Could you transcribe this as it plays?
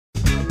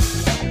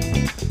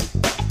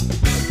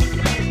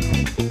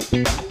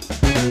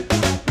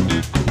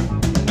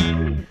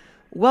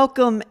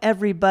Welcome,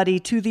 everybody,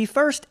 to the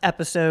first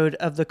episode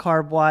of the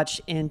Carb Watch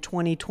in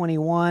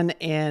 2021.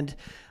 And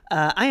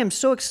I am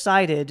so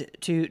excited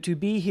to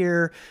be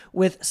here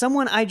with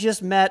someone I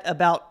just met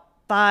about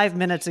 5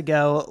 minutes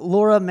ago,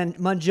 Laura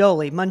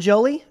Mongioli.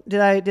 Mongioli?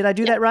 Did I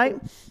do that right?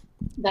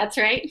 That's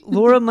right.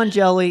 Laura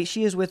Mongioli.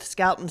 She is with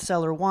Scout and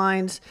Cellar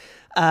Wines,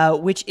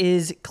 which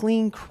is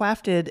clean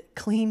crafted.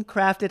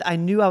 I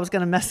knew I was going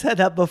to mess that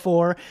up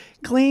before.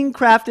 Clean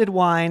crafted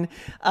wine.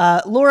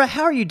 Laura,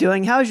 how are you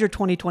doing? How is your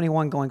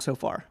 2021 going so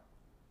far?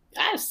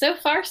 So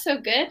far, so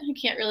good. I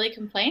can't really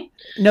complain.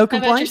 No How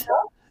about complaints?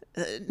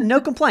 yourself?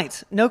 No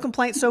complaints. No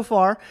complaints so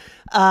far.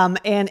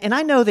 And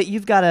I know that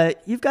you've got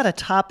a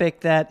topic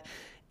that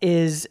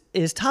is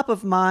top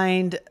of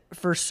mind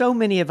for so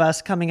many of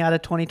us coming out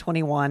of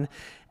 2021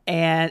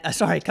 and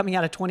coming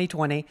out of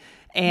 2020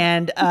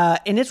 and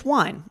it's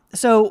wine.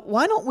 So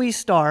why don't we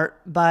start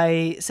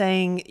by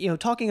saying,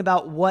 talking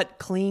about what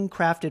clean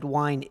crafted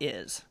wine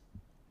is?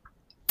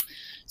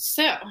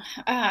 So,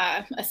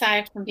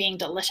 aside from being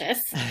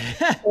delicious,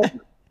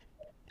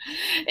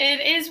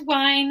 it is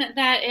wine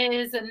that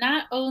is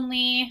not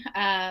only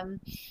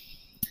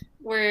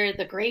where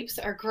the grapes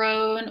are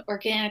grown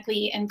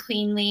organically and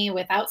cleanly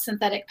without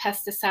synthetic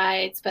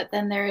pesticides, but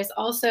then there is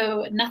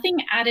also nothing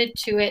added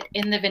to it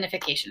in the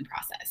vinification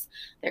process.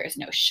 There is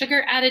no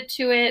sugar added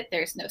to it,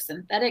 there's no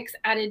synthetics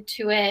added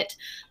to it,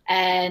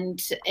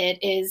 and it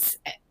is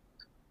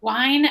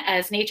wine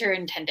as nature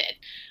intended.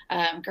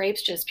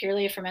 Grapes just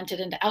purely fermented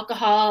into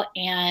alcohol,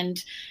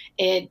 and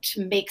it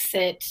makes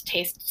it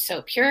taste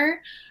so pure.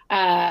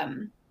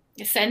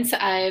 Since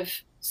I've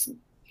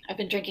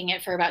been drinking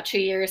it for about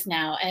 2 years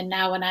now. And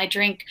now when I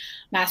drink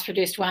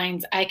mass-produced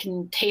wines, I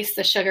can taste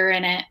the sugar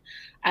in it.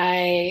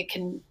 I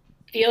can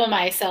feel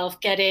myself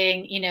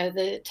getting,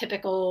 the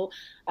typical,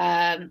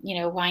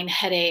 wine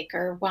headache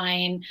or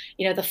wine,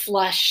 the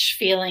flush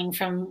feeling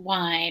from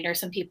wine, or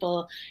some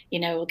people,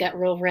 will get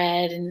real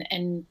red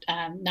and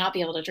not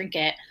be able to drink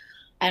it.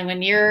 And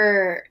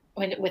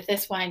with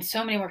this wine,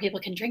 so many more people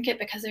can drink it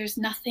because there's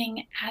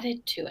nothing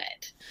added to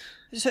it.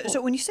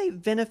 So when you say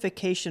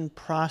vinification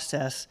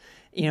process,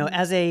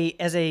 as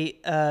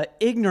a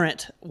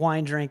ignorant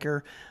wine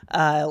drinker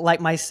like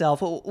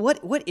myself,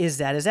 what is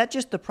that? Is that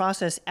just the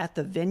process at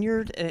the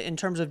vineyard in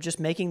terms of just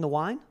making the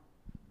wine?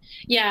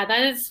 Yeah,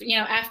 that is,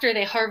 after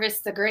they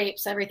harvest the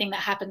grapes, everything that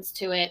happens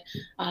to it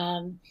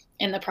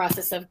in the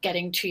process of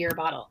getting to your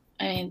bottle.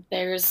 I mean,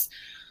 there's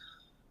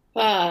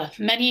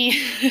many,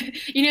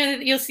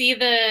 you'll see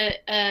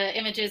the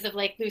images of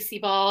like Lucy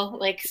Ball,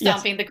 like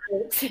stomping the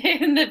grapes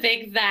in the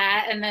big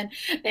vat, and then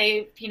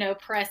they,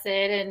 press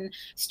it and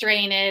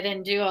strain it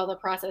and do all the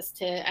process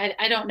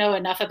I don't know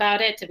enough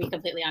about it, to be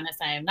completely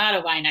honest. I am not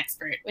a wine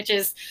expert, which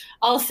is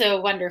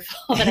also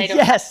wonderful that I don't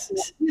yes. have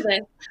to do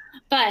this.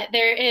 But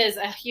there is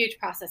a huge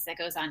process that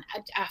goes on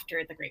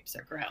after the grapes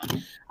are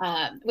grown,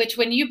 which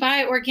when you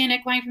buy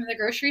organic wine from the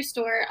grocery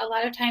store, a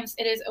lot of times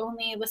it is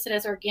only listed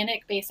as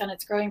organic based on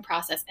its growing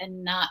process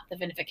and not the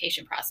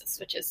vinification process,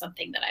 which is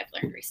something that I've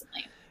learned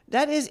recently.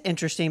 That is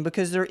interesting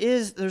because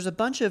there's a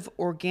bunch of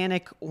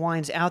organic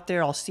wines out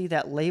there. I'll see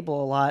that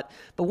label a lot.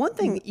 But one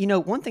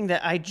thing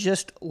that I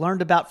just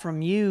learned about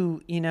from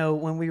you,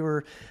 when we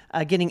were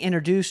getting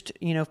introduced,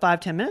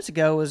 5-10 minutes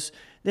ago, was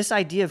this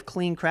idea of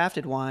clean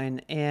crafted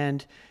wine.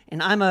 And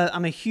I'm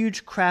a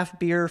huge craft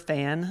beer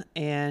fan.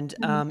 And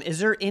is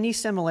there any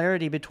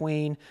similarity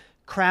between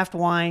craft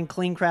wine,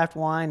 clean craft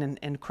wine,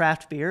 and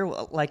craft beer?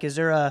 Like,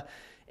 are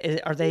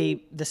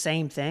they the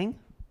same thing?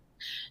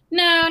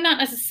 No, not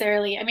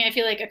necessarily. I mean, I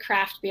feel like a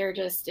craft beer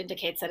just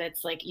indicates that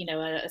it's like,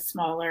 a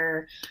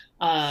smaller,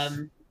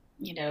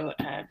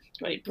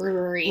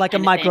 brewery. Like a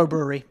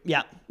microbrewery.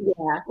 Yeah.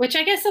 Yeah. Which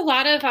I guess a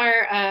lot of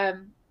our,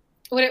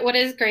 what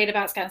is great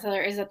about Scout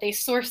Cellar is that they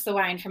source the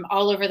wine from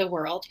all over the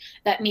world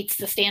that meets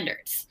the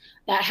standards,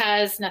 that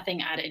has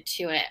nothing added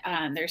to it.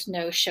 There's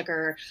no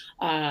sugar.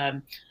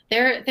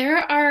 There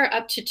are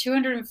up to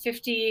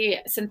 250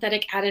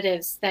 synthetic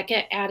additives that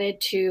get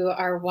added to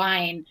our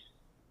wine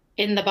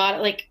in the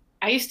bottle. Like,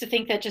 I used to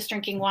think that just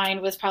drinking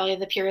wine was probably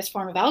the purest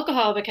form of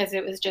alcohol because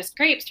it was just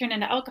grapes turned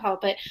into alcohol,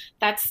 but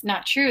that's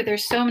not true.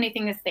 There's so many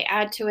things they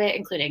add to it,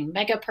 including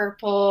mega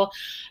purple.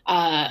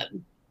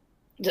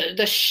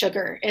 The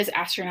sugar is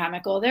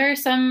astronomical. There are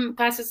some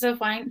glasses of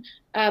wine,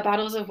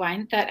 bottles of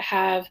wine that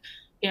have,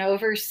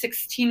 over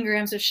 16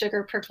 grams of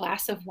sugar per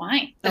glass of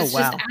wine. That's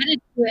just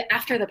added to it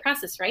after the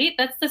process, right?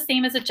 That's the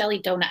same as a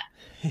jelly donut.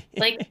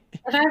 Like,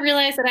 if I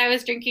realized that I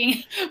was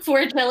drinking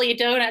 4 jelly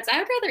donuts, I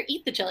would rather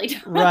eat the jelly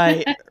donut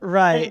right.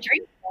 than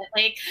drink it.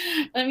 Like,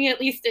 let me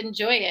at least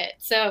enjoy it.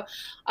 So,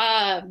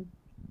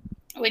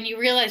 when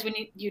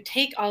you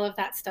take all of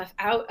that stuff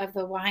out of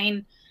the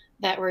wine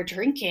that we're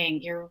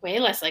drinking, you're way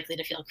less likely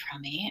to feel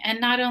crummy.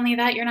 And not only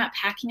that, you're not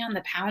packing on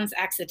the pounds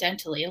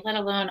accidentally, let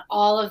alone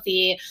all of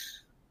the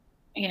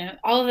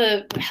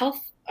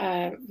health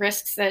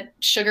risks that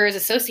sugar is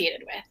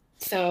associated with.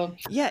 So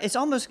Yeah, it's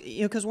almost,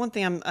 because one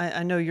thing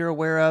I know you're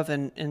aware of,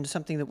 and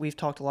something that we've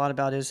talked a lot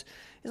about is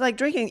like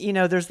drinking.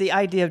 There's the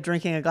idea of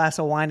drinking a glass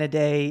of wine a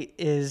day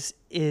is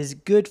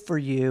good for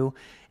you,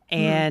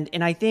 mhm.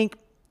 and I think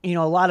a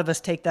lot of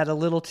us take that a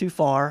little too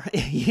far.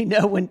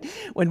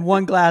 When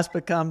one glass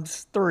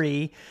becomes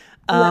three.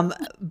 Yep.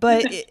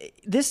 But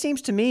this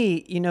seems to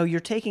me, you're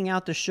taking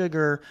out the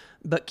sugar,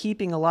 but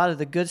keeping a lot of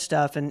the good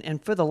stuff.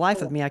 And for the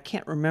life of me, I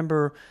can't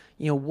remember,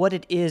 what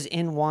it is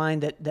in wine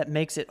that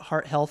makes it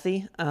heart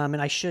healthy.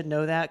 And I should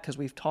know that because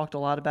we've talked a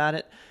lot about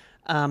it.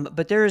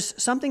 But there's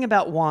something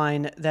about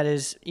wine that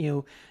is,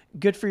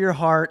 good for your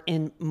heart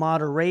in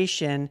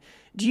moderation.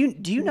 Do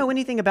you know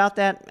anything about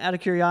that out of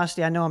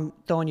curiosity? I know I'm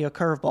throwing you a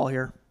curveball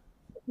here.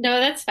 No,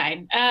 that's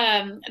fine.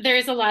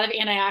 There's a lot of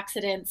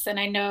antioxidants, and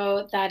I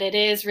know that it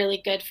is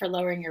really good for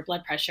lowering your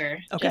blood pressure.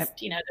 Okay. Just,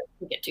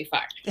 don't get too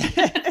far.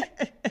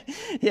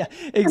 Yeah,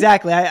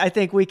 exactly. I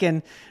think we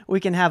can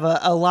have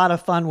a lot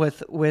of fun with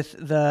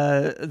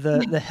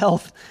the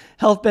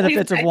health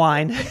benefits of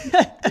wine.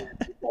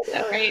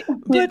 All right.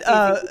 But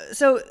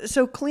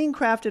so clean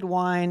crafted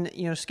wine,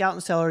 Scout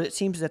and Cellar. It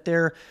seems that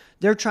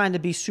they're trying to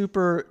be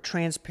super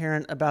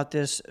transparent about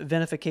this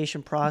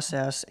vinification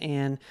process,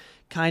 and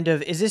kind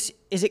of is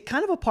it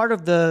kind of a part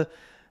of the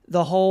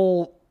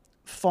whole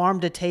farm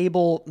to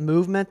table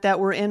movement that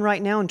we're in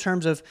right now in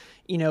terms of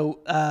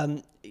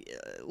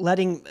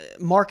letting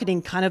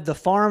marketing kind of the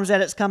farms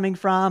that it's coming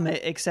from,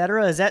 et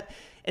cetera. Is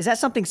that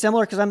something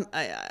similar? Because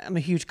I'm a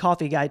huge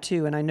coffee guy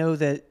too, and I know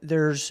that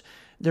there's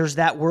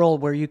that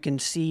world where you can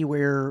see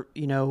where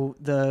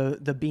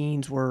the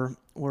beans were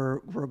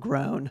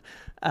grown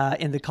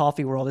in the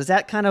coffee world. Is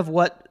that kind of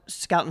what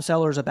Scout and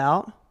Cellar is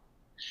about?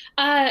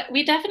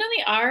 We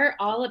definitely are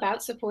all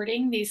about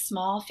supporting these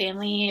small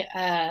family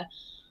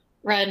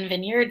run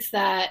vineyards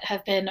that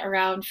have been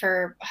around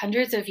for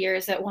hundreds of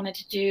years that wanted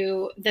to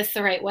do this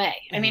the right way.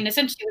 I Mm-hmm. mean,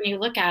 essentially, when you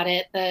look at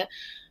it,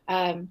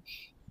 um,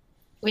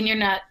 when you're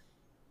not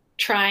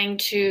trying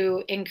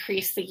to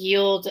increase the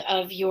yield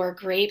of your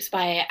grapes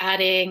by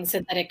adding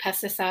synthetic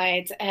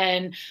pesticides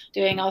and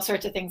doing all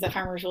sorts of things that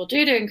farmers will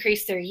do to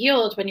increase their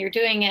yield, when you're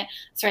doing it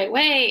the right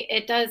way,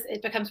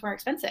 it becomes more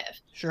expensive.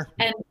 Sure.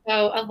 And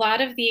so a lot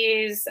of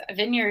these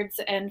vineyards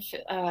and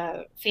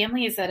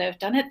families that have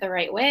done it the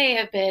right way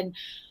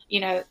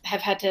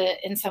have had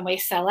to in some way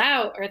sell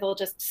out, or they'll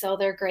just sell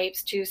their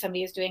grapes to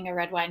somebody who's doing a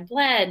red wine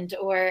blend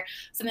or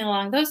something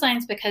along those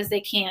lines because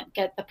they can't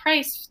get the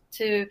price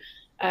to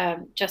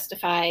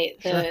justify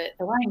Sure.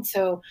 the wine.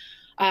 So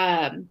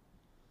um,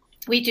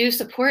 we do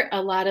support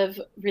a lot of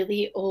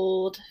really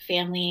old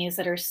families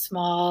that are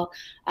small.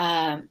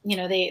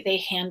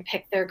 They hand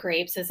pick their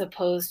grapes as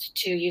opposed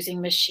to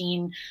using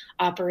machine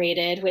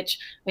operated. Which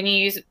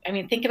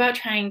think about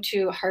trying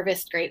to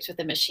harvest grapes with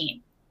a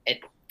machine.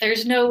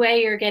 There's no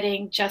way you're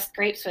getting just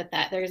grapes with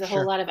that. There's a whole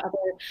Sure. lot of other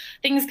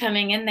things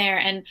coming in there,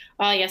 and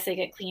while yes, they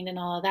get cleaned and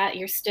all of that,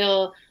 you're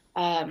still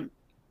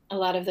a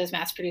lot of those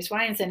mass-produced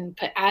wines and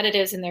put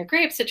additives in their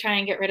grapes to try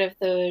and get rid of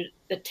the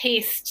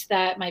taste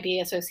that might be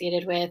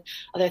associated with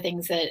other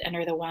things that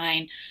enter the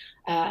wine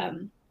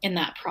in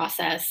that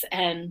process.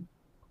 And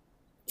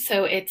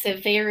so it's a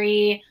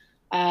very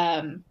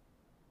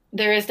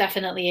there is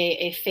definitely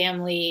a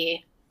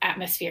family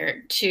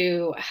atmosphere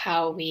to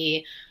how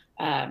we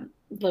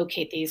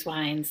locate these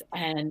wines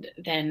and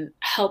then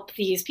help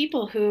these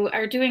people who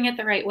are doing it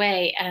the right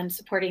way and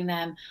supporting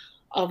them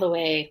all the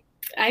way.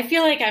 I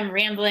feel like I'm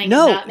rambling and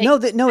No, not making.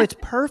 no, no, it's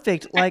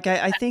perfect. Like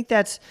I think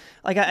that's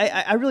like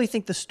I really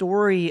think the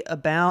story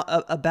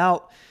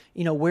about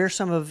where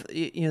some of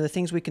the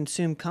things we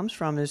consume comes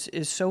from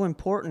is so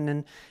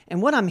important.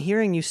 And what I'm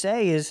hearing you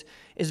say is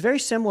very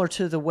similar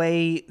to the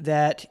way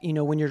that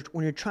when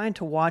you're trying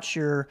to watch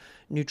your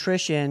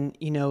nutrition,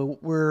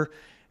 we're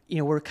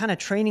kind of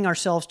training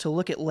ourselves to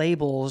look at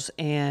labels,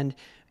 and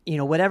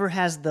whatever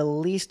has the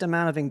least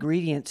amount of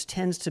ingredients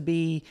tends to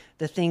be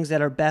the things that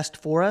are best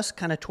for us,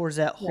 kind of towards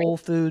that Right. whole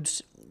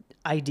foods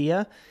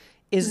idea.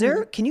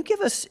 Mhm. Can you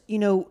give us,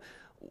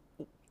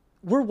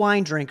 we're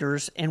wine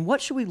drinkers, and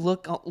what should we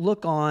look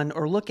on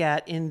or look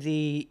at in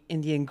the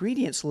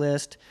ingredients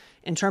list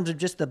in terms of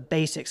just the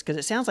basics? Because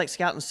it sounds like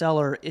Scout and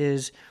Cellar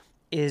is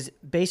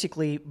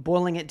basically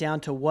boiling it down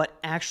to what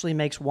actually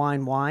makes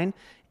wine wine,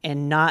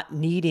 and not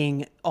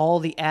needing all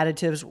the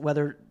additives,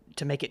 whether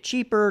to make it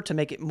cheaper, to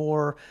make it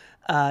more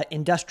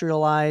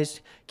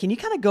industrialized. Can you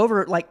kind of go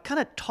over, like, kind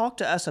of talk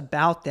to us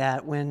about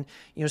that when,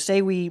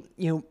 say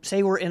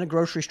we're in a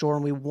grocery store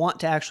and we want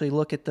to actually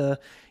look at the,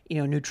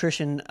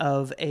 nutrition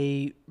of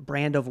a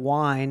brand of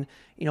wine,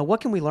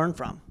 what can we learn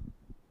from?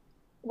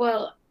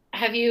 Well,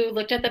 have you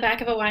looked at the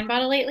back of a wine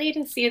bottle lately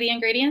to see the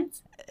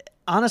ingredients?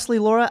 Honestly,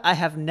 Laura, I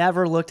have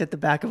never looked at the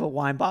back of a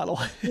wine bottle.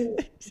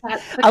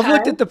 That's I've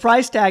looked because at the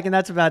price tag and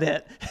that's about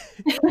it.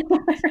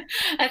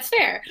 that's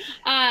fair.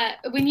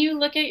 When you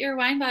look at your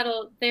wine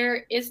bottle,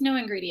 there is no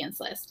ingredients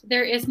list.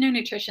 There is no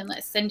nutrition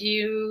list. And do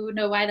you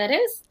know why that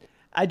is?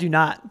 I do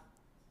not.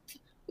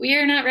 We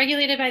are not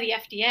regulated by the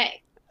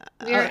FDA.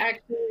 Uh,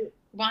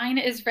 Wine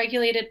is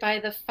regulated by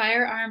the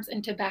Firearms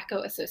and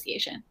Tobacco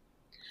Association.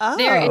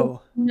 There is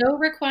Oh, no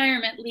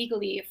requirement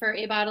legally for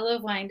a bottle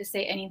of wine to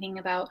say anything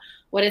about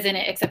what is in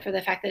it, except for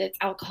the fact that it's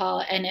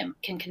alcohol and it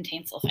can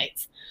contain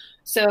sulfites.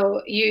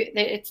 So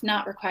it's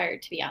not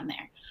required to be on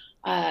there.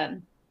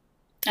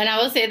 And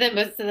I will say that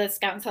most of the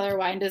Scout and Cellar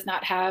wine does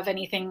not have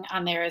anything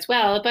on there as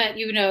well. But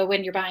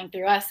when you're buying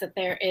through us, that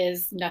there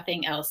is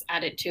nothing else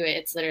added to it.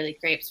 It's literally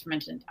grapes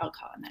fermented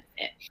alcohol, and that's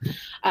it.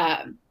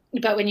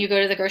 But when you go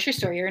to the grocery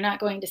store, you're not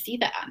going to see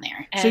that on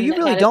there. so you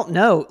And really don't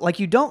know, like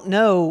you don't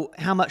know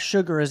how much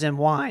sugar is in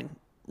wine,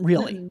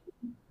 really.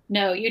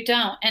 no, you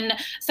don't. And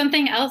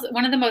something else,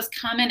 one of the most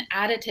common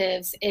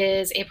additives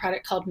is a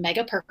product called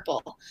Mega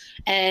Purple.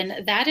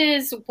 And that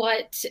is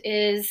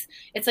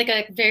it's like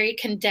a very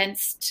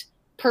condensed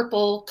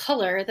purple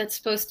color that's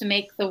supposed to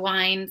make the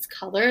wine's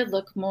color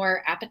look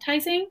more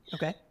appetizing.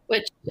 Okay.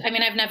 Which, I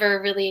mean, I've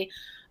never really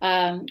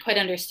quite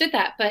understood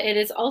that, but it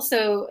is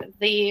also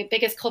the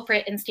biggest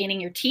culprit in staining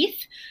your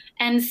teeth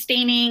and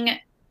staining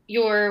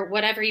your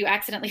whatever you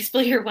accidentally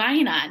spill your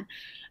wine on.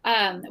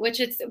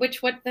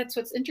 That's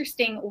what's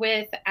interesting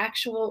with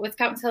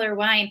Scout and Cellar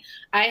wine.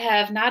 I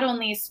have not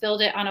only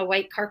spilled it on a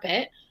white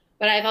carpet,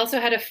 but I've also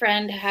had a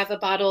friend have a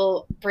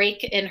bottle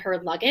break in her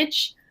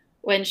luggage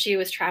when she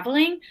was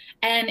traveling,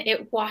 and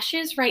it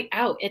washes right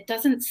out. It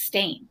doesn't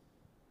stain,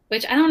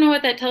 which I don't know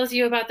what that tells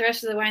you about the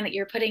rest of the wine that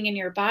you're putting in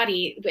your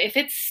body. If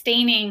it's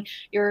staining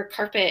your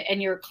carpet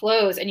and your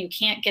clothes and you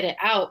can't get it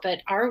out,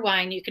 but our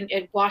wine,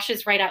 it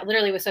washes right out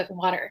literally with soap and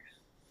water.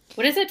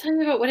 What does that tell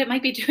you about what it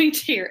might be doing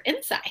to your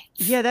insides?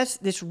 Yeah,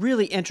 that's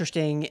really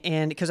interesting,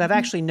 and because I've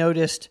actually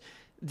noticed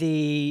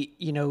the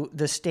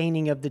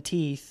staining of the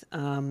teeth,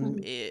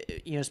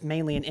 it's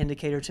mainly an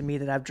indicator to me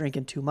that I've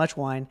drinking too much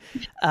wine.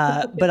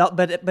 But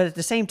at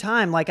the same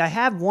time, like I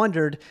have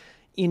wondered,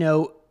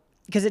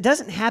 because it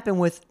doesn't happen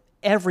with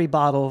every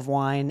bottle of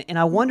wine, and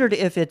I wondered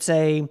if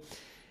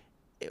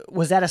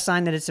was that a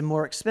sign that it's a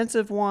more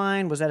expensive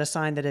wine? Was that a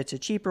sign that it's a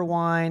cheaper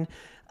wine?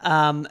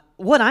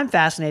 What I'm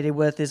fascinated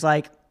with is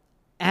like,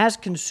 as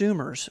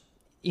consumers,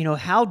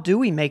 how do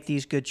we make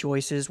these good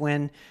choices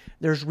when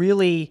there's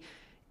really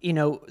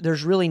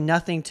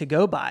nothing to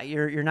go by?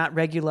 You're not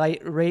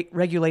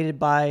regulated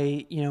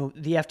by,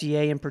 the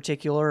FDA in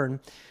particular. And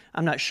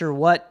I'm not sure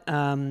what,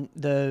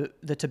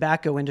 the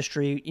tobacco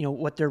industry,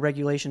 what their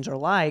regulations are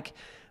like,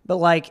 but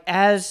like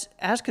as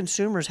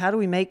consumers, how do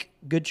we make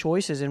good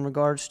choices in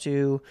regards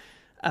to,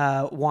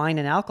 wine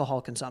and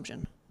alcohol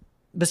consumption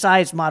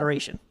besides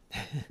moderation?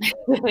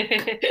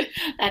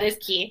 That is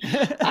key.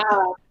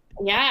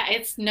 Yeah,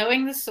 it's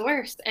knowing the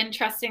source and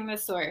trusting the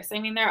source. I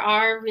mean, there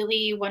are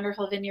really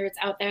wonderful vineyards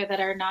out there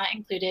that are not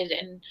included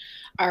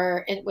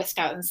with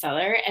Scout and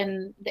Cellar,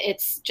 and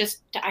it's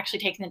just to actually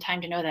taking the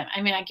time to know them.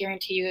 I mean, I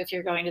guarantee you, if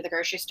you're going to the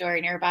grocery store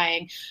and you're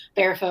buying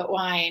Barefoot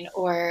wine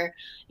or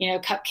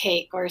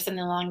Cupcake or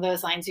something along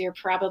those lines, you're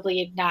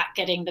probably not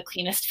getting the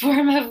cleanest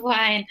form of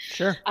wine.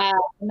 Sure.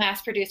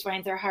 Mass-produced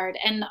wines are hard,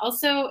 and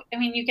also, I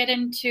mean, you get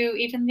into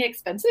even the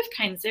expensive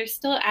kinds, they're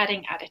still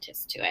adding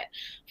additives to it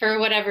for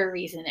whatever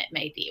reason it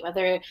may be.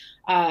 Whether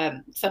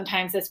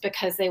sometimes it's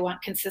because they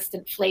want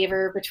consistent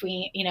flavor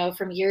between,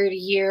 from year to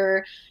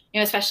year,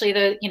 especially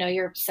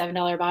your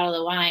 $7 bottle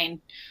of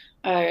wine.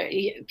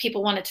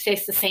 People want it to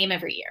taste the same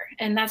every year,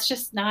 and that's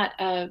just not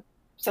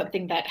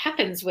something that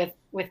happens with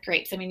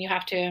grapes. I mean, you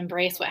have to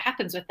embrace what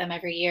happens with them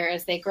every year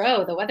as they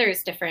grow. The weather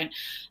is different,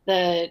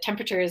 the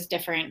temperature is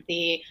different,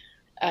 the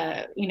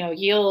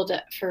yield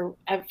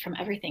from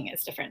everything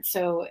is different.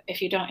 So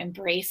if you don't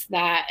embrace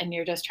that and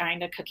you're just trying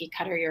to cookie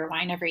cutter your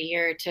wine every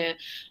year to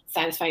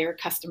satisfy your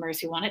customers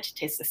who want it to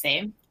taste the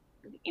same,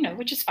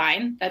 which is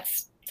fine.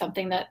 That's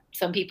something that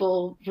some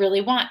people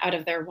really want out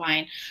of their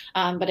wine.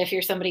 But if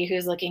you're somebody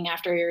who's looking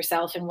after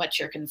yourself and what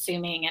you're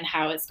consuming and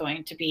how it's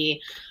going to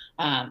be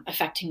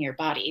affecting your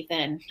body,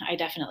 then I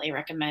definitely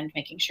recommend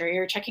making sure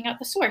you're checking out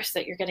the source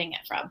that you're getting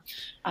it from.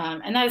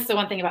 And that is the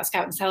one thing about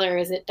Scout and Cellar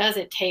is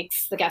it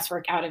takes the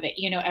guesswork out of it.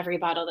 Every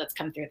bottle that's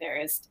come through there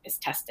is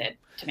tested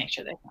to make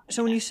sure that.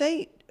 So when you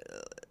say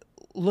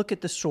look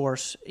at the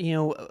source,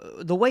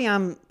 the way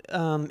I'm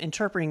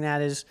interpreting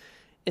that is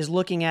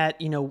looking at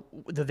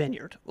the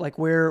vineyard, like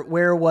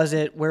where was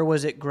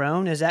it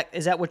grown? Is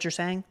that what you're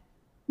saying?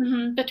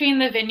 Mm-hmm. Between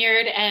the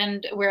vineyard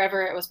and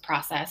wherever it was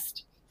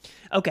processed.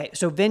 Okay,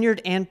 so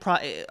vineyard and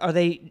are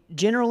they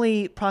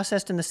generally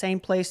processed in the same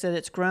place that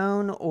it's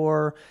grown,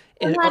 or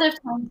a lot of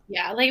times,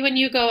 yeah. Like when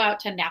you go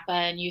out to Napa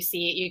and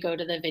you go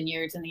to the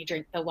vineyards and you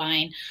drink the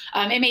wine.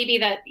 It may be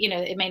that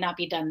it may not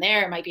be done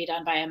there. It might be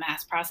done by a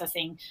mass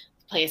processing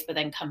place, but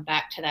then come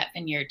back to that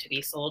vineyard to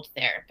be sold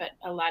there. But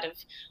a lot of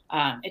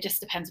it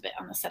just depends a bit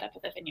on the setup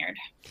of the vineyard.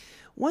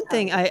 One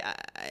thing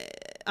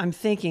I'm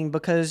thinking,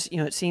 because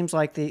it seems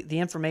like the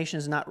information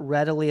is not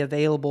readily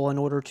available in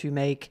order to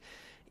make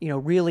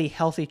really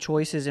healthy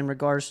choices in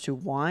regards to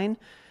wine.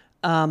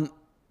 Can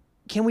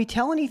we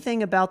tell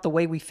anything about the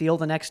way we feel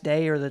the next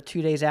day or the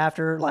 2 days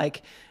after?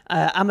 Like,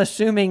 I'm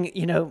assuming,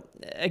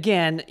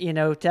 again,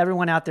 to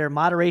everyone out there,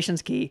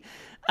 moderation's key.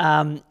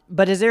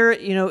 But is there,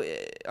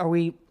 are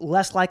we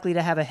less likely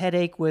to have a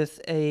headache with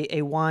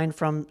a wine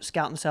from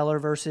Scout and Cellar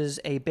versus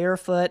a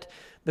Barefoot?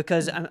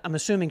 Because I'm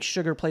assuming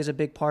sugar plays a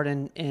big part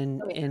in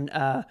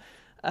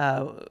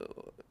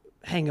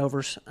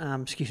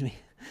hangovers. Excuse me.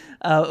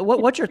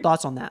 What's your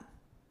thoughts on that?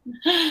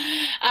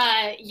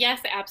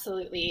 Yes,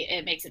 absolutely.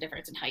 It makes a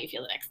difference in how you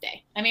feel the next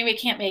day. I mean, we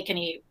can't make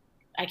any,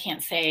 I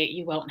can't say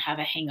you won't have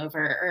a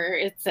hangover or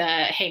it's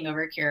a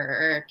hangover cure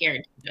or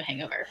guaranteed a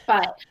hangover,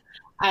 but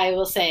I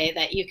will say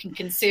that you can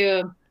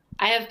consume,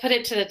 I have put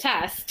it to the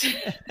test.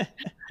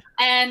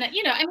 And, I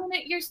mean,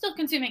 you're still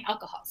consuming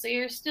alcohol, so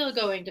you're still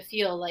going to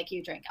feel like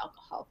you drank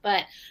alcohol.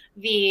 But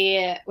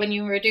when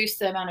you reduce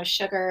the amount of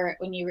sugar,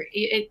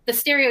 the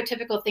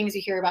stereotypical things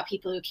you hear about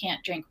people who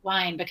can't drink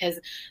wine because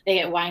they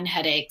get wine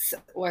headaches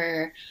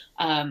or,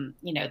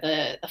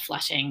 the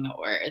flushing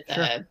or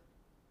Sure.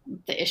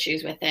 the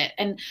issues with it.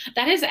 And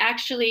that is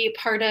actually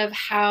part of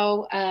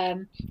how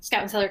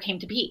Scout and Cellar came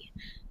to be,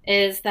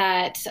 is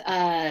that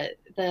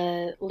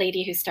the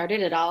lady who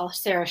started it all,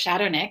 Sarah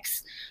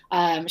Shadownicks,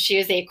 she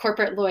is a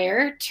corporate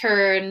lawyer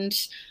turned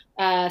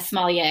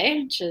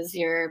sommelier, which is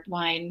your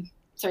wine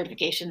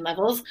certification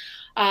levels.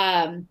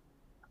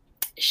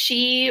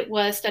 She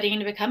was studying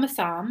to become a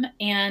somm,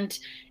 and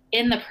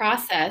in the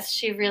process,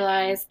 she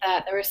realized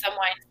that there were some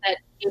wines that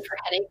gave her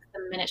headaches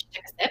the minute she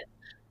took a sip.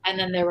 And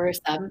then there were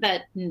some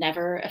that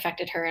never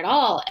affected her at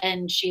all.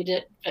 And she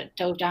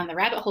dove down the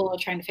rabbit hole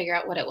trying to figure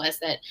out what it was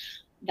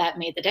that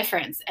made the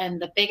difference.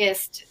 And the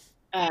biggest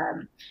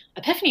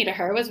epiphany to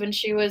her was when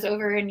she was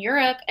over in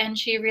Europe and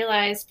she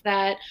realized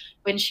that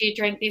when she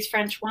drank these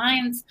French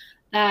wines,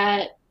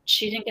 that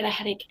she didn't get a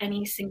headache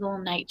any single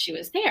night she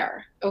was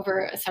there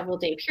over a several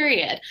day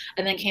period,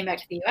 and then came back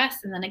to the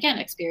US and then again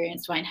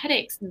experienced wine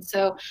headaches. And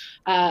so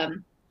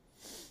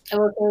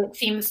it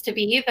seems to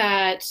be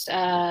that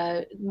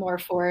more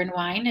foreign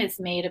wine is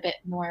made a bit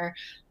more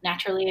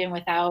naturally and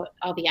without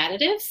all the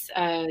additives.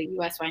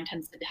 U.S. wine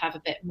tends to have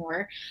a bit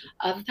more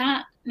of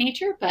that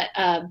nature. But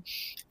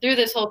through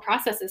this whole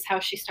process is how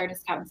she started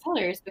Scout and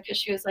Cellars, because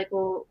she was like,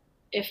 well,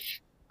 if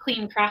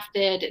clean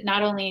crafted,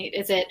 not only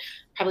is it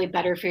probably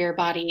better for your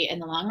body in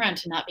the long run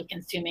to not be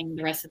consuming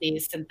the rest of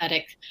these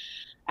synthetic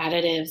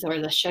additives or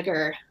the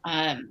sugar.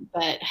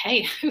 But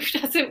hey, who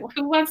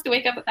wants to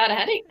wake up without a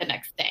headache the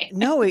next day?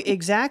 No,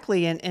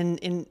 exactly.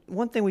 And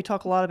one thing we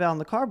talk a lot about on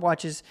the Carb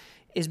Watch is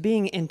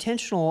being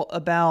intentional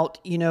about,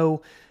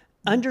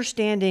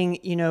 understanding,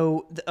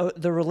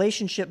 the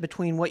relationship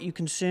between what you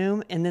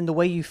consume and then the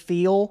way you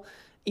feel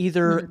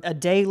either a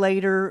day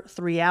later,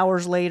 3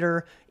 hours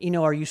later.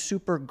 Are you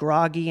super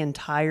groggy and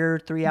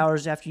tired 3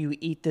 hours after you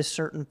eat this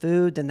certain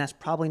food? Then that's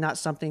probably not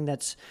something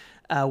that's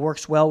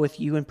works well with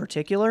you in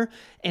particular.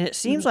 And it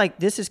seems like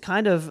this is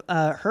kind of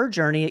her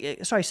journey.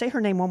 Sorry, say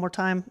her name one more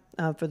time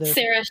for the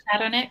Sarah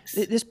Shadownicks.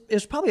 This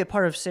is probably a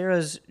part of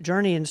Sarah's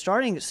journey in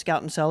starting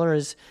Scout and Cellar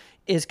is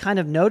kind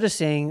of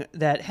noticing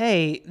that,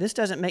 hey, this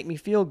doesn't make me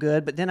feel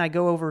good, but then I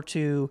go over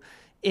to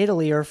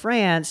Italy or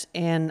France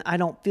and I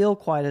don't feel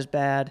quite as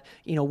bad.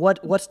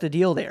 What's the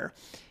deal there?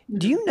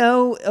 Do you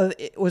know,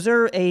 was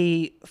there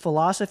a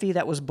philosophy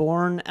that was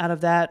born out of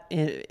that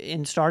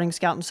in starting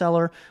Scout and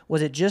Cellar?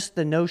 Was it just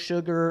the no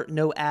sugar,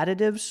 no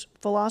additives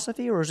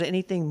philosophy, or is it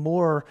anything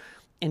more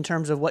in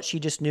terms of what she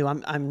just knew?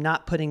 I'm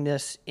not putting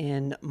this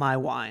in my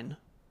wine.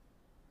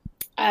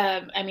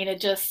 I mean, I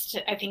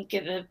think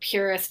the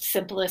purest,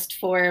 simplest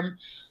form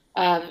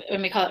of,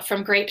 when we call it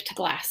from grape to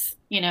glass,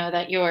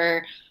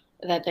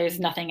 that there's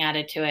nothing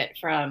added to it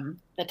from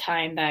the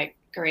time that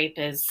grape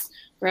is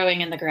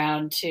growing in the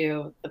ground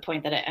to the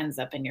point that it ends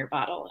up in your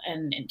bottle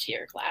and into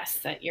your glass,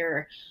 that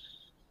you're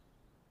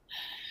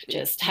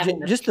just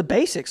having just the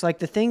basics, like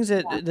the things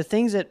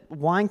that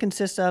wine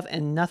consists of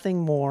and nothing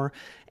more.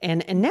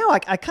 And now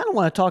I kind of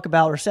want to talk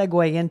about or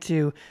segue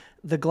into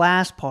the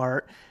glass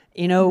part.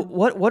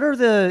 What are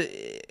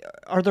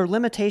there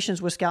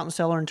limitations with Scout and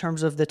Cellar in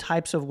terms of the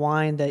types of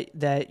wine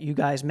that you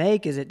guys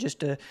make? Is it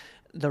just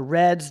the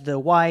reds, the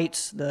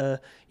whites,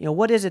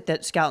 what is it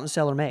that Scout and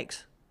Cellar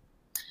makes?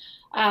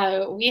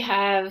 We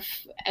have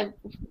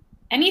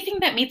anything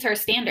that meets our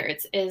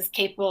standards is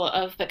capable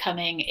of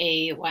becoming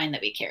a wine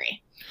that we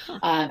carry.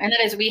 And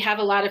that is, we have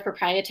a lot of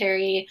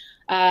proprietary,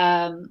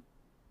 sorry,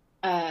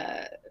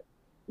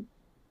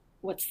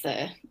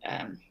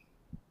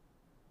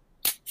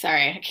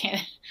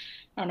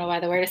 I don't know why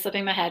the word is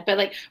slipping my head, but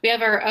we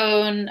have our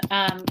own,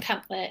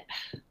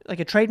 like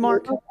a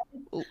trademark?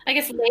 I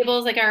guess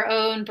labels, like our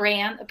own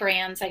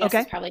brands, I guess okay.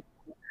 Is probably,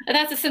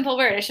 that's a simple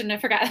word. I shouldn't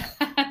have forgot.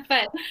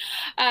 But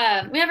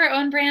we have our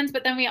own brands,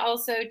 but then we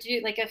also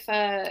do, if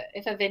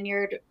a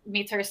vineyard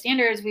meets our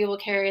standards, we will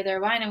carry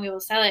their wine and we will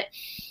sell it.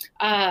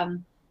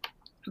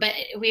 But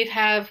we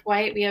have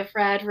white, we have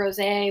red,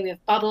 rosé, we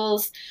have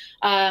bubbles.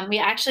 We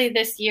actually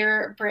this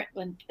year,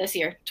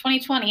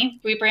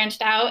 2020, we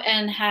branched out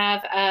and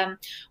have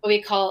what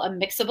we call a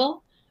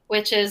mixable,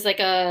 which is like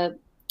a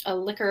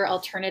liquor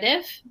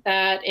alternative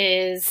that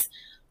is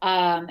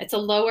It's a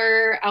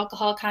lower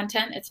alcohol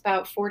content. It's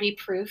about 40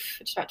 proof,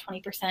 which is about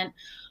 20%.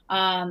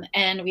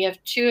 And we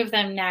have two of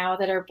them now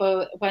that are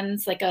both,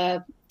 one's like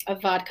a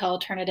vodka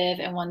alternative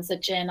and one's a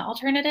gin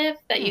alternative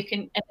that you can,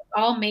 and it's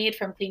all made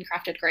from clean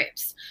crafted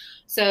grapes.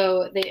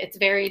 So it's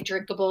very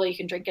drinkable. You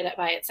can drink it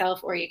by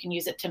itself, or you can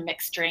use it to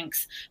mix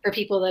drinks for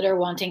people that are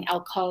wanting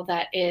alcohol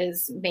that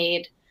is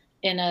made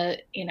in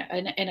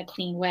a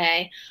clean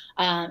way.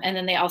 And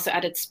then they also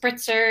added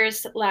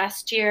spritzers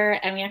last year,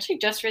 and we actually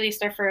just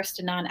released our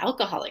first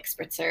non-alcoholic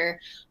spritzer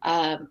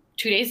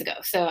 2 days ago.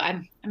 So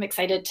I'm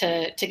excited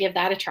to give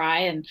that a try.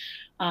 And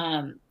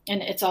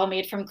it's all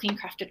made from clean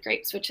crafted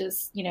grapes, which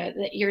is,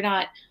 that you're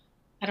not,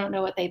 I don't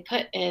know what they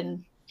put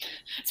in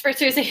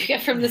spritzers that you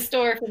get from the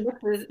store, from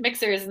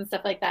mixers and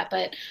stuff like that.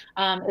 But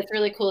it's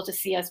really cool to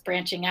see us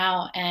branching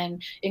out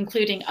and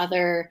including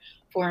other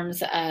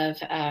forms of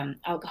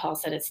alcohol,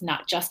 so that it's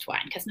not just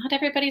wine, because not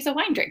everybody's a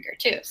wine drinker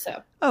too.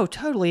 So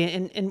totally.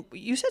 And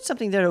you said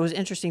something there that was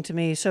interesting to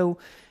me. So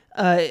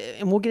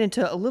and we'll get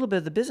into a little bit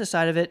of the business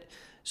side of it.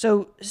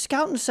 So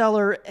Scout and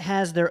Cellar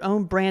has their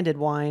own branded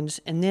wines,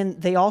 and then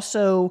they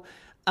also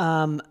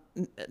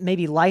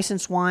maybe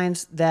licensed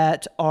wines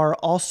that are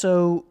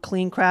also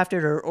clean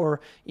crafted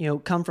or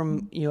come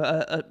from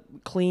a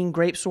clean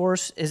grape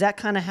source. Is that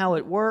kind of how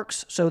it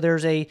works? So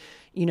there's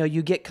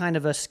you get kind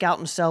of a Scout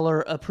and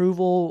Cellar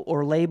approval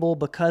or label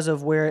because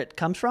of where it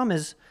comes from.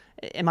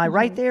 Am I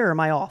right there, or am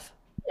I off?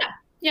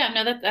 Yeah,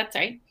 no, that's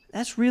right.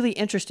 That's really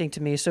interesting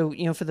to me. So,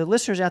 for the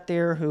listeners out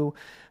there who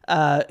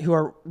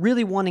are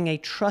really wanting a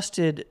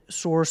trusted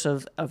source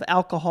of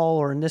alcohol,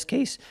 or in this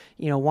case,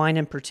 wine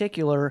in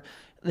particular,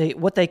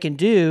 what they can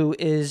do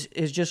is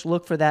just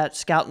look for that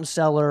Scout and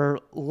Cellar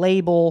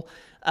label,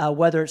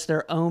 whether it's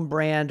their own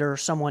brand or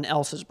someone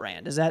else's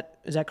brand. Is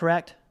that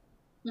correct?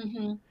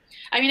 Mm-hmm.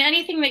 I mean,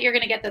 anything that you're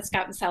going to get that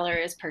Scout and Cellar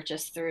is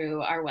purchased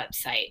through our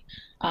website.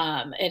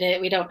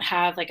 We don't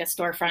have like a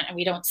storefront, and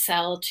we don't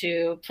sell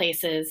to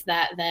places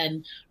that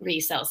then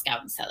resell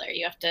Scout and Cellar.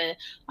 You have to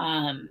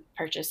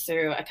purchase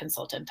through a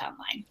consultant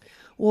online.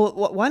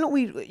 Well, why don't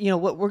we,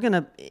 what we're going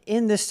to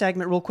end this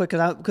segment real quick,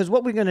 because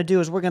what we're going to do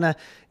is we're going to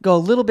go a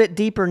little bit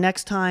deeper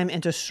next time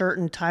into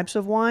certain types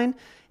of wine.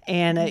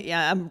 And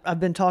I've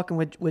been talking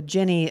with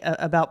Jenny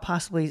about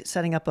possibly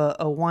setting up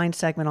a wine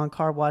segment on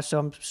Carb Watch, so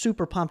I'm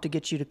super pumped to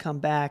get you to come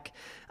back.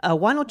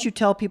 Why don't you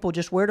tell people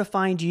just where to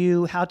find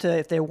you,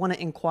 if they want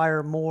to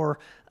inquire more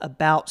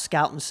about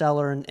Scout and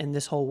Cellar and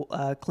this whole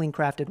clean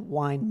crafted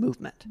wine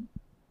movement?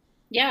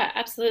 Yeah,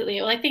 absolutely.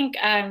 Well, I think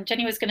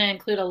Jenny was going to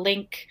include a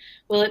link.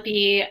 Will it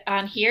be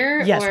on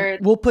here? Yes, or?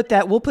 We'll put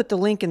the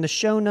link in the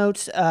show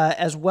notes,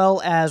 as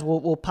well as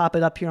we'll pop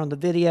it up here on the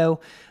video.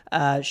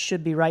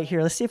 Should be right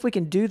here. Let's see if we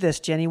can do this,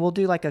 Jenny. We'll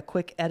do like a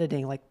quick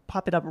editing, like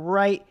pop it up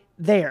right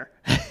there.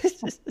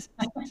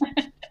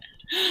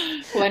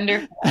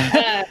 Wonderful.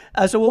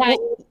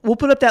 So we'll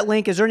put up that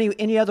link. Is there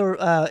any other?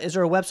 Is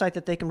there a website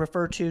that they can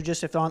refer to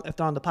just if they're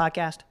on the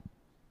podcast?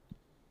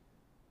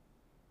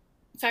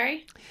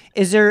 Sorry?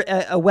 Is there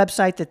a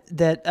website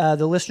that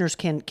the listeners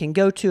can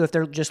go to if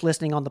they're just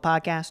listening on the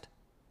podcast?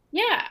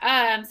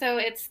 Yeah. So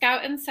it's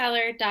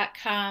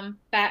scoutandcellar.com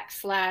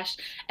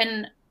 /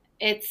 and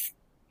it's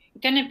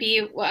going to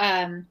be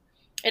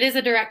it is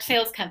a direct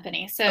sales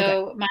company.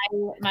 So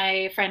okay.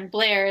 My friend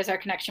Blair is our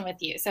connection with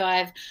you. So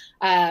I've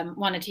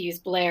wanted to use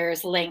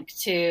Blair's link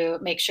to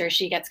make sure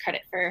she gets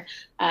credit for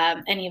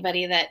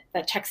anybody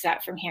that checks it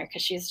out from here,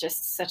 because she's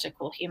just such a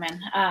cool human.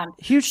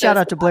 Huge shout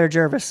out to Blair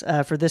Jervis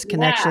for this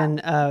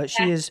connection.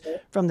 She is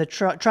from the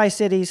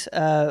Tri-Cities.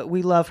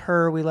 We love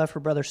her. We love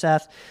her brother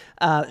Seth.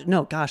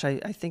 No, gosh, I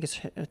think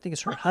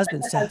it's her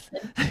husband Seth.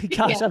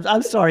 Gosh, yeah.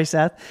 I'm sorry,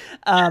 Seth.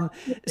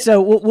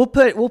 So we'll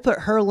put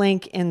her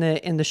link in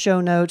the show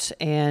notes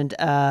and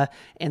the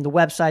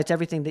websites,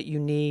 everything that you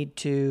need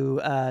to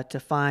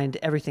find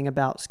everything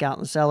about Scout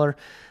and Cellar.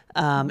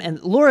 And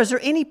Laura, is there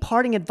any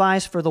parting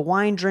advice for the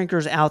wine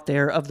drinkers out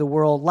there of the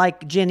world,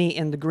 like Jenny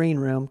in the green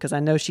room? Because I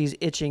know she's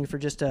itching for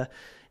just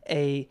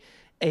a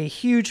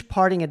huge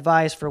parting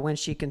advice for when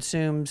she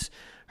consumes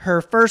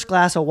her first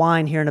glass of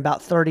wine here in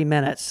about 30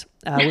 minutes,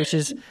 which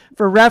is,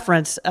 for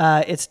reference,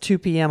 it's 2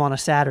 p.m. on a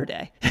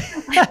Saturday.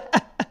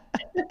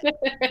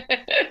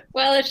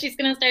 Well, if she's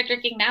going to start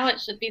drinking now, it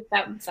should be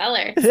Scout and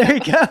Cellar. So. There you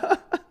go.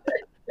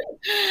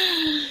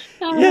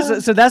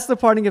 Yes, so that's the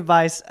parting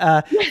advice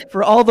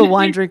for all the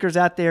wine drinkers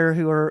out there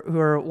who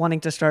are wanting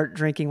to start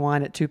drinking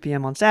wine at 2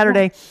 p.m. on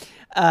Saturday.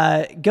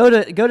 Go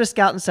to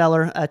Scout and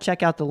Cellar.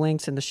 Check out the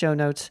links in the show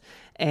notes.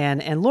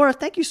 And Laura,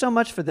 thank you so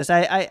much for this.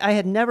 I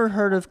had never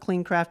heard of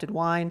clean crafted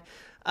wine,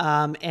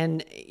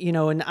 and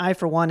I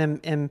for one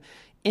am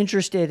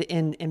interested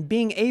in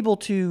being able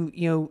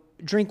to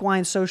drink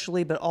wine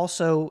socially, but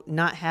also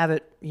not have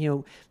it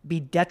be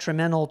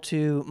detrimental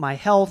to my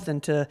health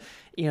and to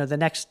the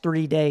next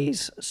 3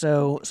 days.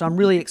 So I'm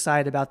really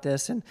excited about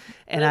this, and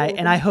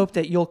I hope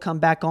that you'll come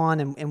back on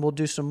and we'll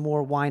do some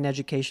more wine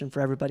education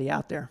for everybody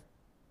out there.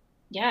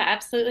 Yeah,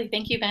 absolutely.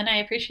 Thank you, Ben. I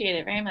appreciate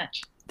it very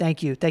much.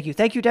 Thank you. Thank you.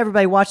 Thank you to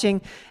everybody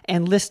watching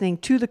and listening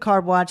to the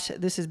Carb Watch.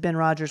 This is Ben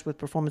Rogers with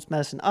Performance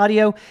Medicine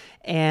Audio.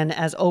 And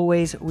as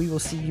always, we will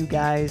see you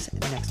guys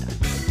next time.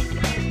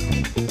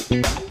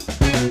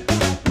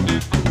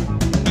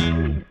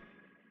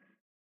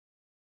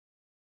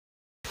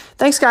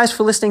 Thanks, guys,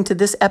 for listening to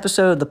this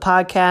episode of the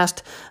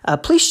podcast.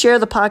 Please share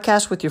the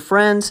podcast with your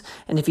friends.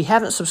 And if you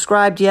haven't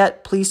subscribed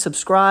yet, please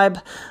subscribe.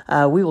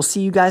 We will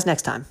see you guys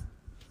next time.